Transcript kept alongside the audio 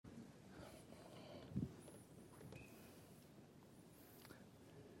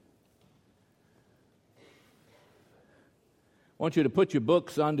I want you to put your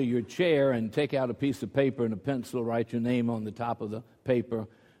books under your chair and take out a piece of paper and a pencil, write your name on the top of the paper.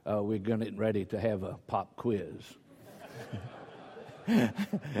 We're getting ready to have a pop quiz. I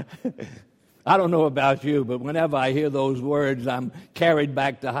don't know about you, but whenever I hear those words, I'm carried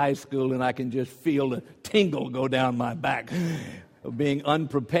back to high school and I can just feel the tingle go down my back of being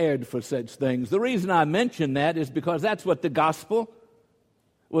unprepared for such things. The reason I mention that is because that's what the gospel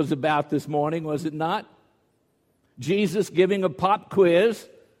was about this morning, was it not? Jesus giving a pop quiz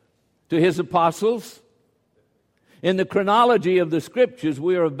to his apostles. In the chronology of the Scriptures,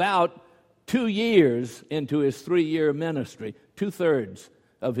 we are about 2 years into his 3-year ministry, 2/3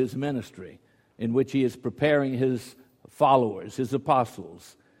 of his ministry, in which he is preparing his followers, his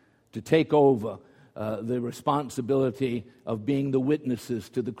apostles, to take over the responsibility of being the witnesses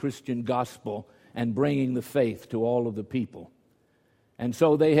to the Christian gospel and bringing the faith to all of the people. And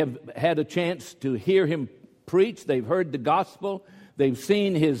so they have had a chance to hear him preach. They've heard the gospel. They've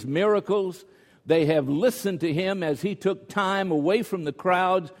seen his miracles. They have listened to him as he took time away from the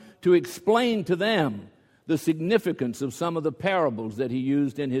crowds to explain to them the significance of some of the parables that he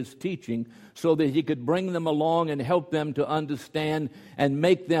used in his teaching so that he could bring them along and help them to understand and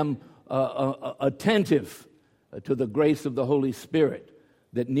make them attentive to the grace of the Holy Spirit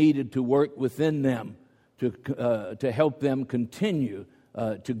that needed to work within them to help them continue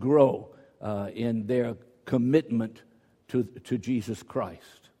to grow in their commitment to Jesus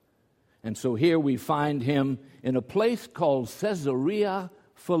Christ. And so here we find him in a place called Caesarea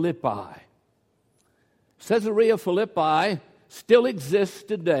Philippi. Caesarea Philippi still exists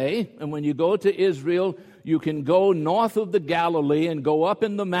today, and when you go to Israel, you can go north of the Galilee and go up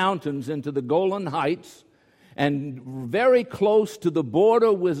in the mountains into the Golan Heights, and very close to the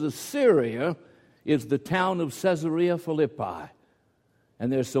border with Assyria is the town of Caesarea Philippi.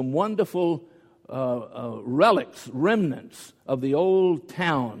 And there's some wonderful relics, remnants of the old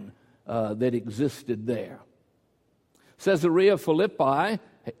town that existed there. Caesarea Philippi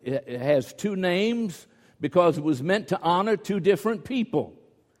has 2 names because it was meant to honor 2 different people.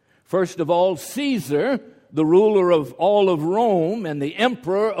 First of all, Caesar, the ruler of all of Rome and the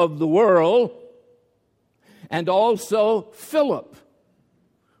emperor of the world, and also Philip,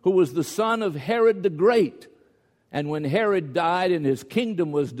 who was the son of Herod the Great. And when Herod died and his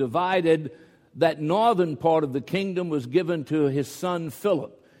kingdom was divided, that northern part of the kingdom was given to his son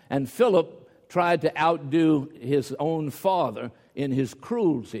Philip. And Philip tried to outdo his own father in his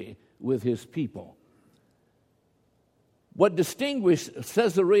cruelty with his people. What distinguished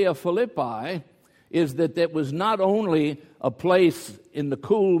Caesarea Philippi is that it was not only a place in the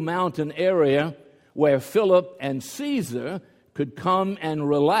cool mountain area where Philip and Caesar could come and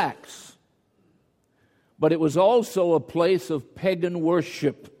relax, but it was also a place of pagan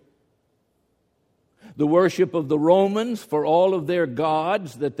worship. The worship of the Romans for all of their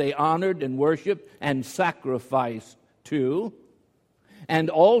gods that they honored and worshiped and sacrificed to, and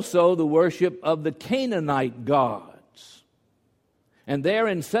also the worship of the Canaanite gods. And there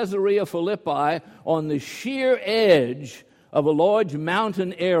in Caesarea Philippi, on the sheer edge of a large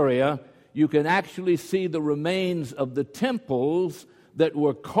mountain area, you can actually see the remains of the temples that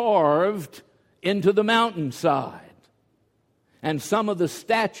were carved into the mountainside, and some of the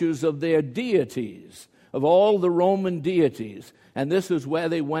statues of their deities, of all the Roman deities. And this is where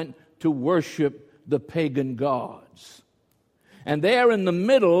they went to worship the pagan gods. And there in the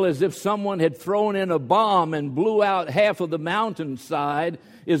middle, as if someone had thrown in a bomb and blew out half of the mountainside,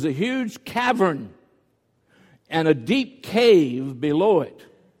 is a huge cavern and a deep cave below it.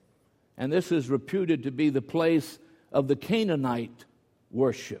 And this is reputed to be the place of the Canaanite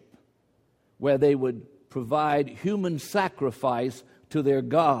worship, where they would provide human sacrifice to their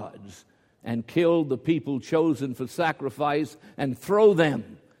gods and kill the people chosen for sacrifice and throw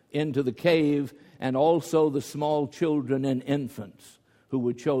them into the cave, and also the small children and infants who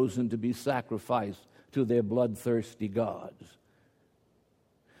were chosen to be sacrificed to their bloodthirsty gods.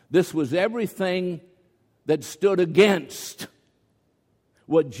 This was everything that stood against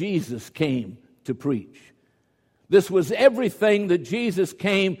what Jesus came to preach. This was everything that Jesus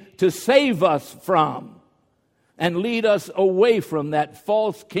came to save us from and lead us away from that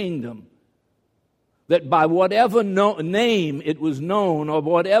false kingdom that by whatever name it was known or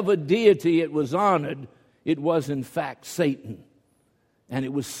whatever deity it was honored, it was in fact Satan. And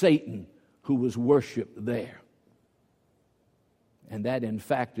it was Satan who was worshipped there. And that in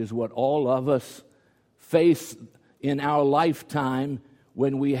fact is what all of us face in our lifetime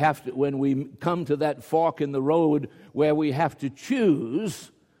when we come to that fork in the road where we have to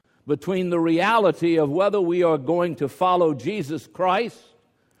choose between the reality of whether we are going to follow Jesus Christ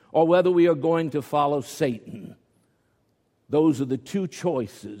or whether we are going to follow Satan. Those are the two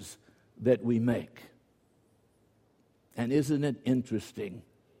choices that we make. And isn't it interesting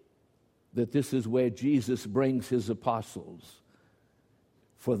that this is where Jesus brings his apostles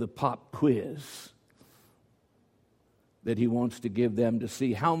for the pop quiz that he wants to give them to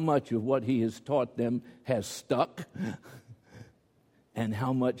see how much of what he has taught them has stuck and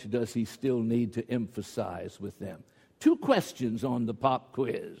how much does he still need to emphasize with them. 2 questions on the pop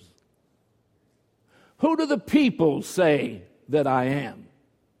quiz. Who do the people say that I am?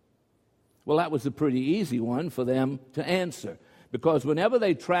 Well, that was a pretty easy one for them to answer, because whenever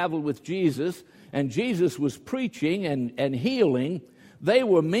they traveled with Jesus and Jesus was preaching and healing, they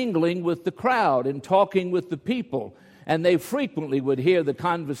were mingling with the crowd and talking with the people, and they frequently would hear the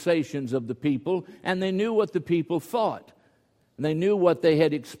conversations of the people, and they knew what the people thought, and they knew what they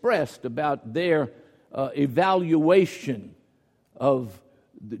had expressed about their evaluation of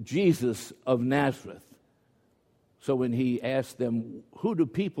Jesus of Nazareth. So when he asked them, who do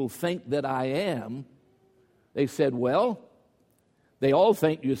people think that I am? They said, well, they all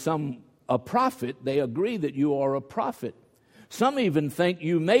think you're a prophet. They agree that you are a prophet. Some even think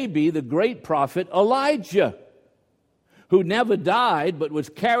you may be the great prophet Elijah, who never died but was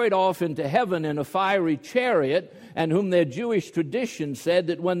carried off into heaven in a fiery chariot, and whom their Jewish tradition said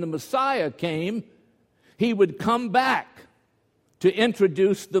that when the Messiah came, he would come back to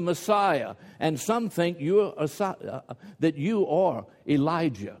introduce the Messiah. And some think that you are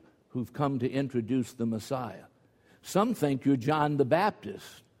Elijah, who've come to introduce the Messiah. Some think you're John the Baptist,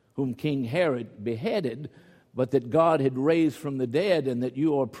 whom King Herod beheaded, but that God had raised from the dead, and that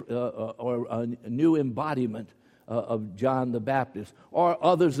you are a new embodiment of John the Baptist, or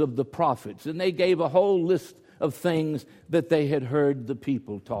others of the prophets. And they gave a whole list of things that they had heard the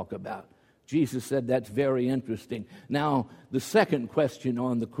people talk about. Jesus said that's very interesting. Now, the second question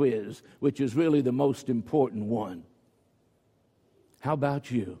on the quiz, which is really the most important one. How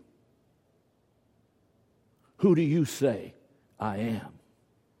about you? Who do you say I am?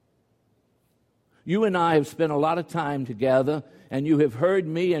 You and I have spent a lot of time together, and you have heard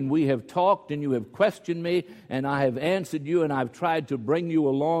me, and we have talked, and you have questioned me, and I have answered you, and I've tried to bring you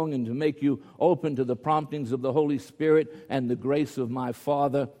along and to make you open to the promptings of the Holy Spirit and the grace of my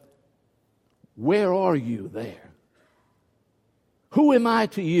Father. Where are you there? Who am I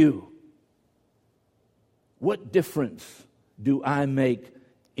to you? What difference do I make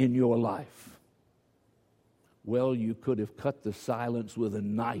in your life? Well, you could have cut the silence with a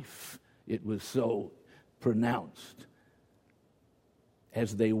knife. It was so pronounced,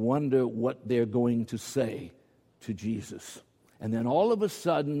 as they wonder what they're going to say to Jesus. And then all of a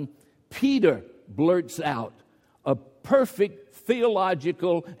sudden, Peter blurts out a perfect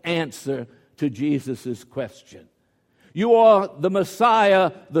theological answer to Jesus' question. You are the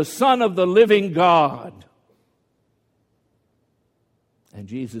Messiah, the Son of the living God. And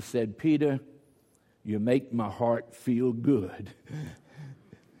Jesus said, Peter, you make my heart feel good.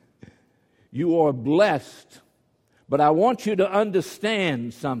 You are blessed. But I want you to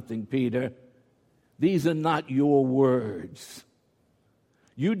understand something, Peter. These are not your words.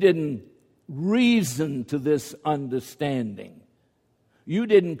 You didn't reason to this understanding. You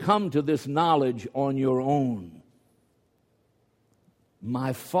didn't come to this knowledge on your own.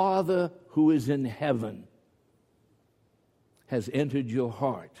 My Father who is in heaven has entered your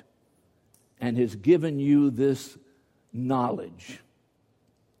heart and has given you this knowledge.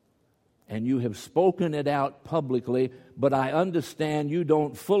 And you have spoken it out publicly, but I understand you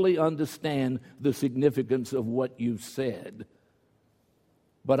don't fully understand the significance of what you've said.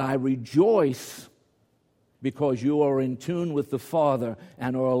 But I rejoice because you are in tune with the Father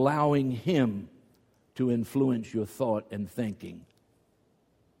and are allowing Him to influence your thought and thinking.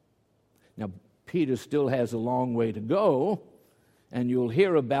 Now, Peter still has a long way to go, and you'll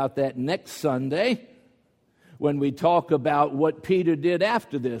hear about that next Sunday when we talk about what Peter did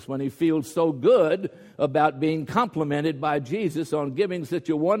after this, when he feels so good about being complimented by Jesus on giving such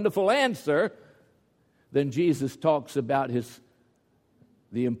a wonderful answer. Then Jesus talks about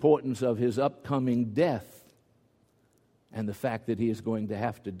the importance of his upcoming death and the fact that he is going to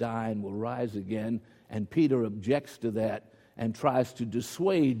have to die and will rise again. And Peter objects to that and tries to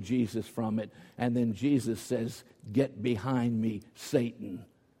dissuade Jesus from it. And then Jesus says, "Get behind me, Satan.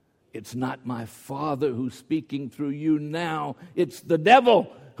 It's not my Father who's speaking through you now. It's the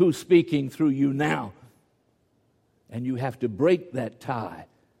devil who's speaking through you now." And you have to break that tie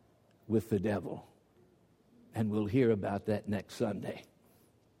with the devil. And we'll hear about that next Sunday.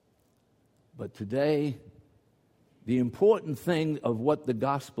 But today, the important thing of what the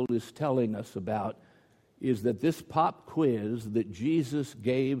gospel is telling us about is that this pop quiz that Jesus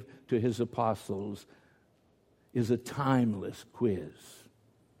gave to his apostles is a timeless quiz.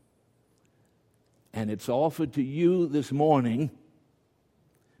 And it's offered to you this morning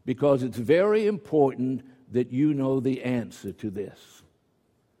because it's very important that you know the answer to this.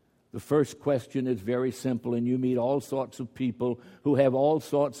 The first question is very simple, and you meet all sorts of people who have all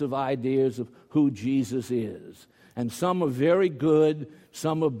sorts of ideas of who Jesus is. And some are very good,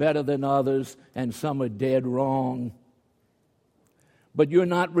 some are better than others, and some are dead wrong. But you're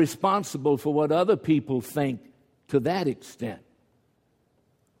not responsible for what other people think to that extent.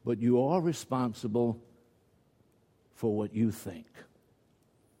 But you are responsible for what you think.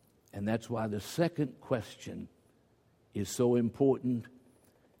 And that's why the second question is so important,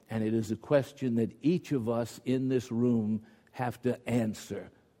 and it is a question that each of us in this room have to answer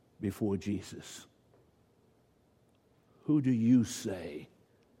before Jesus. Who do you say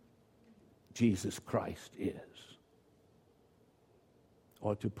Jesus Christ is?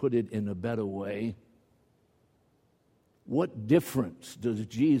 Or to put it in a better way, what difference does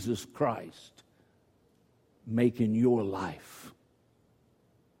Jesus Christ make in your life?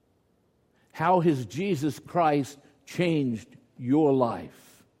 How has Jesus Christ changed your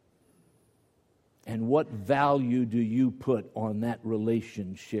life? And what value do you put on that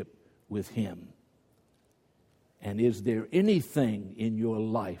relationship with Him? And is there anything in your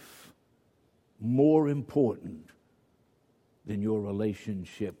life more important than your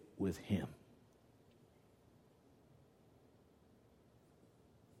relationship with Him?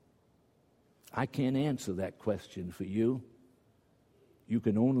 I can't answer that question for you. You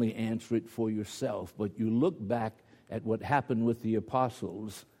can only answer it for yourself. But you look back at what happened with the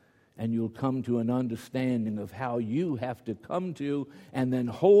apostles, and you'll come to an understanding of how you have to come to and then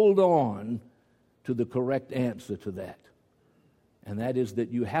hold on to the correct answer to that. And that is that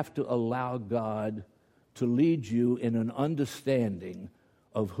you have to allow God to lead you in an understanding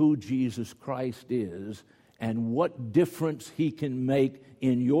of who Jesus Christ is and what difference He can make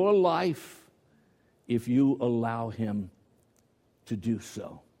in your life if you allow Him to do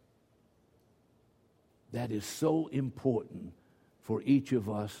so. That is so important for each of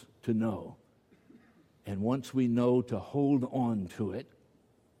us to know. And once we know, to hold on to it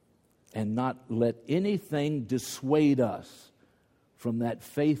and not let anything dissuade us from that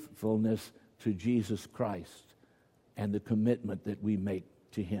faithfulness to Jesus Christ and the commitment that we make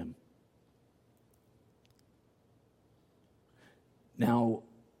to Him. Now,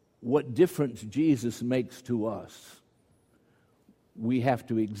 what difference Jesus makes to us, we have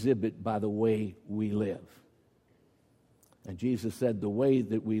to exhibit by the way we live. And Jesus said the way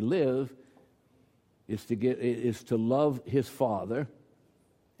that we live is to love His Father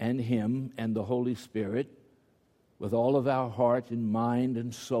and Him and the Holy Spirit with all of our heart and mind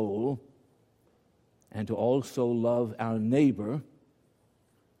and soul, and to also love our neighbor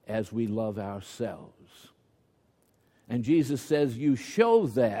as we love ourselves. And Jesus says you show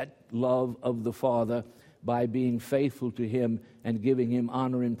that love of the Father by being faithful to Him and giving Him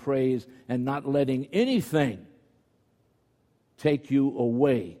honor and praise and not letting anything take you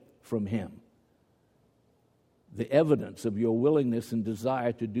away from Him. The evidence of your willingness and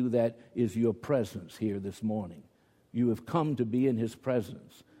desire to do that is your presence here this morning. You have come to be in His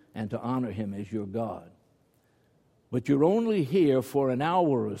presence and to honor Him as your God. But you're only here for an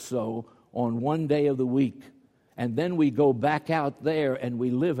hour or so on one day of the week. And then we go back out there and we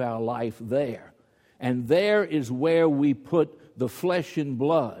live our life there. And there is where we put the flesh and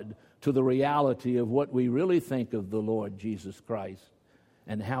blood to the reality of what we really think of the Lord Jesus Christ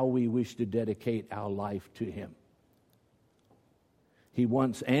and how we wish to dedicate our life to Him. He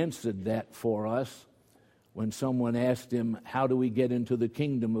once answered that for us when someone asked Him, how do we get into the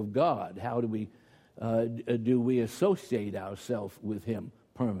kingdom of God? How do we associate ourselves with Him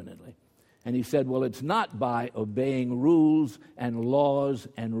permanently? And He said, well, it's not by obeying rules and laws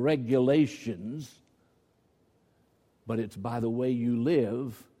and regulations, but it's by the way you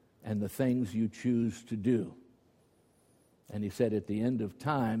live and the things you choose to do. And He said, at the end of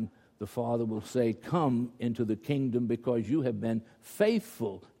time, the Father will say, come into the kingdom because you have been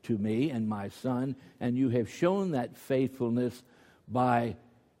faithful to me and my Son, and you have shown that faithfulness by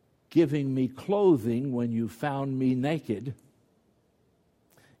giving me clothing when you found me naked,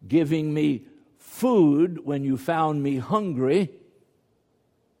 giving me food when you found me hungry,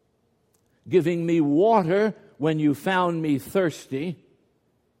 giving me water when you found me thirsty,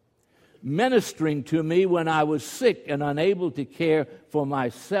 ministering to me when I was sick and unable to care for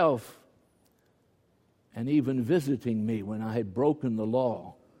myself, and even visiting me when I had broken the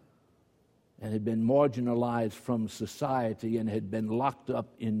law and had been marginalized from society and had been locked up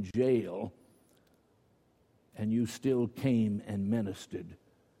in jail, and you still came and ministered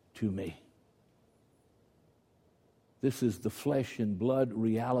to me. This is the flesh and blood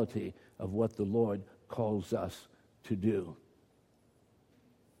reality of what the Lord calls us to do.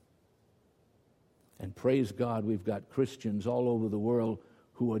 And praise God, we've got Christians all over the world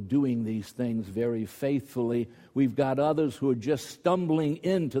who are doing these things very faithfully. We've got others who are just stumbling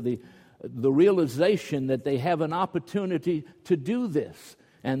into the realization that they have an opportunity to do this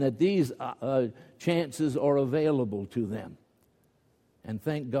and that these chances are available to them. And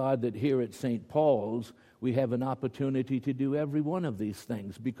thank God that here at St. Paul's, we have an opportunity to do every one of these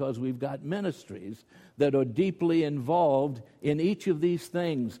things because we've got ministries that are deeply involved in each of these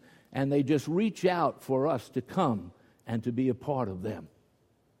things, and they just reach out for us to come and to be a part of them.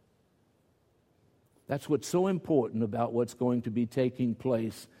 That's what's so important about what's going to be taking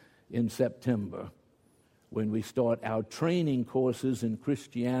place in September when we start our training courses in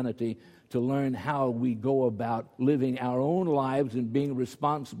Christianity to learn how we go about living our own lives and being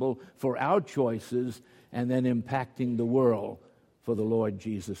responsible for our choices and then impacting the world for the Lord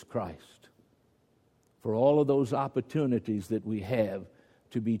Jesus Christ. For all of those opportunities that we have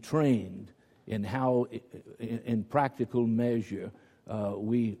to be trained in how, in practical measure,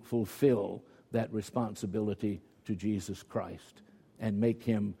 we fulfill that responsibility to Jesus Christ and make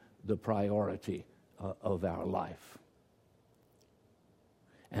Him the priority of our life.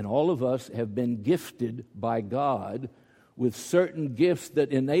 And all of us have been gifted by God with certain gifts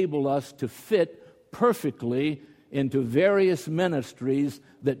that enable us to fit perfectly into various ministries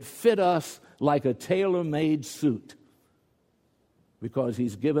that fit us like a tailor-made suit. Because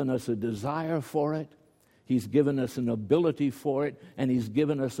He's given us a desire for it, He's given us an ability for it, and He's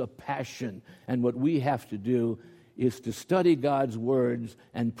given us a passion. And what we have to do is to study God's words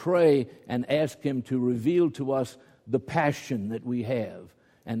and pray and ask Him to reveal to us the passion that we have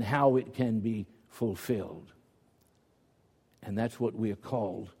and how it can be fulfilled. And that's what we are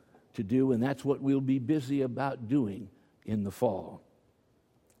called to do, and that's what we'll be busy about doing in the fall.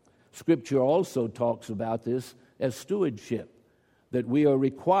 Scripture also talks about this as stewardship, that we are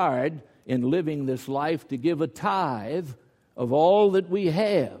required in living this life to give a tithe of all that we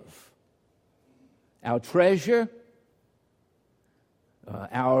have. Our treasure,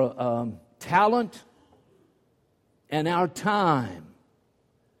 our talent, and our time.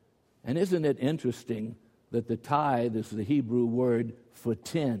 And isn't it interesting that the tithe is the Hebrew word for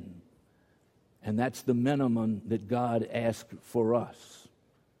 10, and that's the minimum that God asked for us.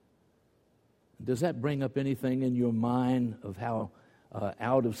 Does that bring up anything in your mind of how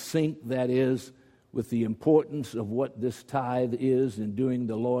out of sync that is with the importance of what this tithe is in doing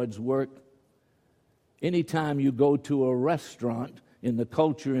the Lord's work? Anytime you go to a restaurant in the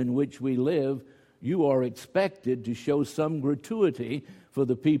culture in which we live, you are expected to show some gratuity for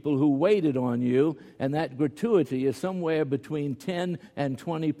the people who waited on you, and that gratuity is somewhere between 10 and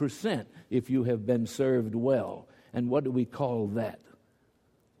 20% if you have been served well. And what do we call that?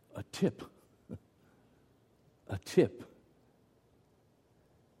 A tip. A tip.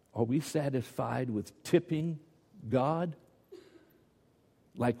 Are we satisfied with tipping God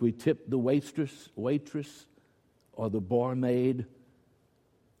like we tip the waitress or the barmaid?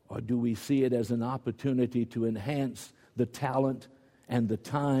 Or do we see it as an opportunity to enhance the talent and the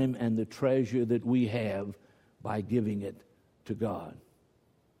time and the treasure that we have by giving it to God?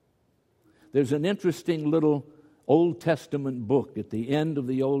 There's an interesting little Old Testament book at the end of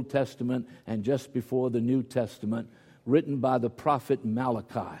the Old Testament and just before the New Testament, written by the prophet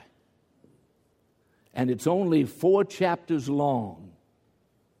Malachi. And it's only 4 chapters long.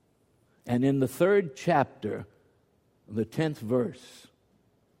 And in the 3rd chapter, the 10th verse,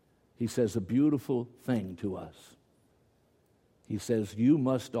 he says a beautiful thing to us. He says, you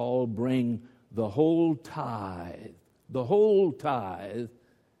must all bring the whole tithe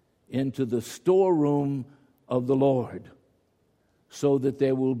into the storeroom of the Lord, so that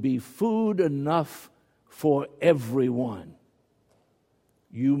there will be food enough for everyone.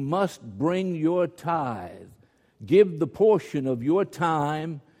 You must bring your tithe. Give the portion of your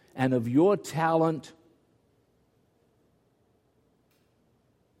time and of your talent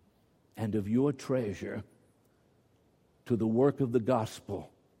and of your treasure to the work of the gospel.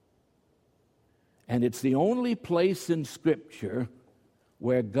 And it's the only place in Scripture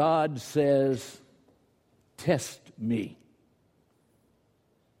where God says, test me.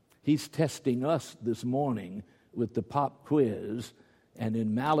 He's testing us this morning with the pop quiz. And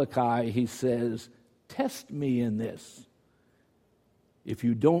in Malachi, he says, test me in this. If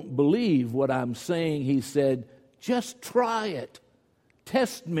you don't believe what I'm saying, he said, just try it.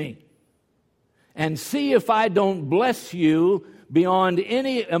 Test me. And see if I don't bless you beyond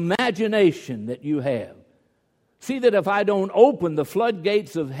any imagination that you have. See that if I don't open the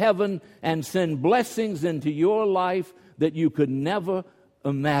floodgates of heaven and send blessings into your life that you could never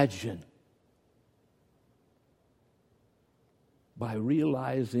imagine, by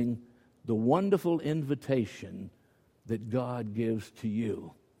realizing the wonderful invitation that God gives to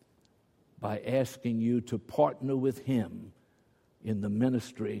you by asking you to partner with Him in the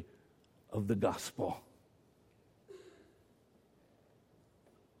ministry of the gospel.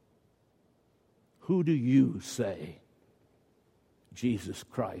 Who do you say Jesus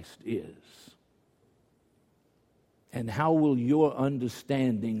Christ is? And how will your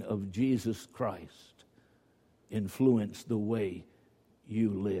understanding of Jesus Christ influence the way you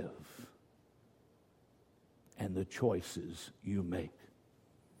live and the choices you make?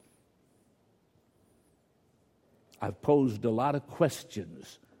 I've posed a lot of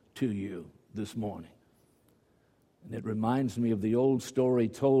questions to you this morning. And it reminds me of the old story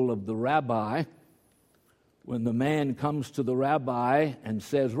told of the rabbi, when the man comes to the rabbi and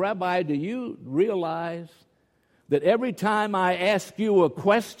says, "Rabbi, do you realize that every time I ask you a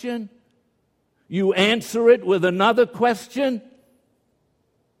question, you answer it with another question?"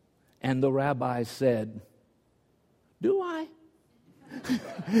 And the rabbi said, "Do I?"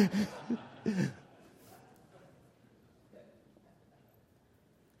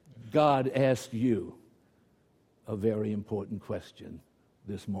 God asked you a very important question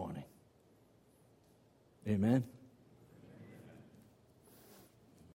this morning. Amen.